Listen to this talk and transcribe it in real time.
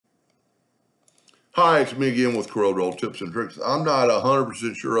Hi, it's me again with Corel Tips and Tricks. I'm not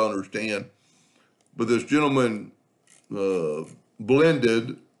 100% sure I understand, but this gentleman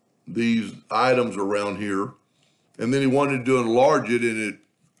blended these items around here, and then he wanted to enlarge it, and it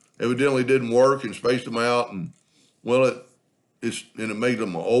evidently didn't work, and spaced them out, and well, it made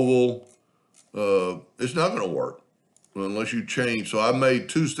them an oval. It's not going to work unless you change. So I made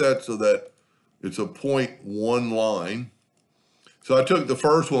two sets so that it's a 0.1 line. So I took the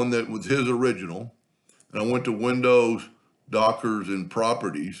first one that was his original, and I went to Windows, Dockers, and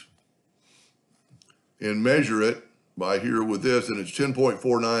Properties and measure it by here with this, and it's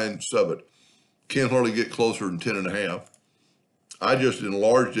 10.497. Can't hardly get closer than 10.5. I just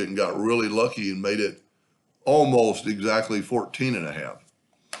enlarged it and got really lucky and made it almost exactly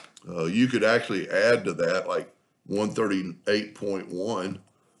 14.5. You could actually add to that like 138.1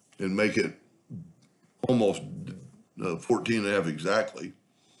 and make it almost 14.5 exactly.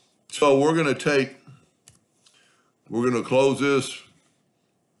 So we're going to close this,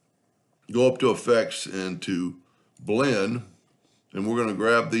 go up to Effects and to Blend, and we're going to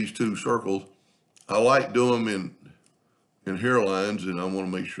grab these two circles. I like doing them in hairlines, and I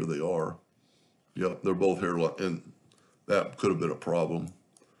want to make sure they are. Yep, they're both hairline, and that could have been a problem.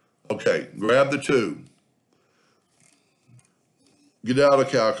 Okay, grab the two. Get out a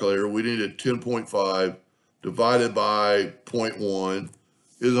calculator. We needed 10.5 divided by 0.1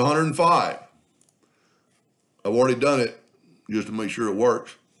 is 105. I've already done it just to make sure it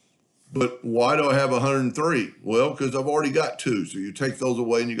works. But why do I have 103? Well, because I've already got two. So you take those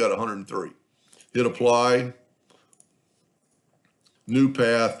away and you got 103. Hit apply, new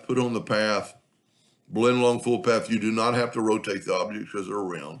path, put on the path, blend along full path. You do not have to rotate the objects because they're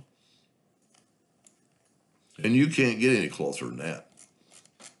around. And you can't get any closer than that.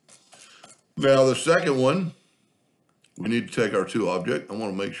 Now the second one, we need to take our two objects. I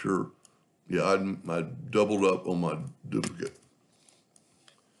want to make sure, yeah, I doubled up on my duplicate.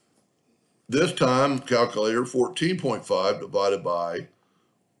 This time, calculator 14.5 divided by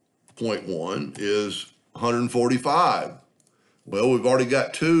 0.1 is 145. Well, we've already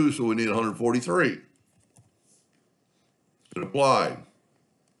got two, so we need 143. Hit apply.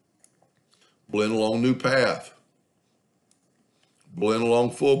 Blend along new path. Blend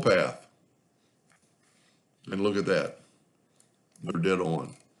along full path. And look at that. They're dead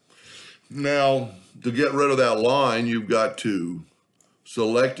on. Now, to get rid of that line, you've got to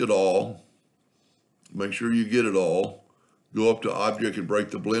select it all. Make sure you get it all. Go up to Object and break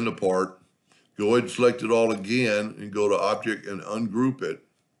the blend apart. Go ahead and select it all again and go to Object and ungroup it.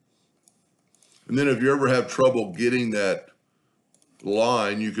 And then if you ever have trouble getting that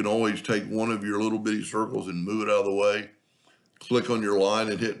line, you can always take one of your little bitty circles and move it out of the way. Click on your line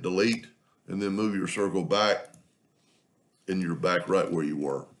and hit delete, and then move your circle back, and you're back right where you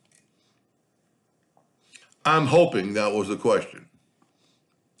were. I'm hoping that was the question.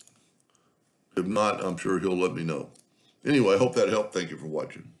 If not, I'm sure he'll let me know. Anyway, I hope that helped. Thank you for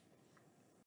watching.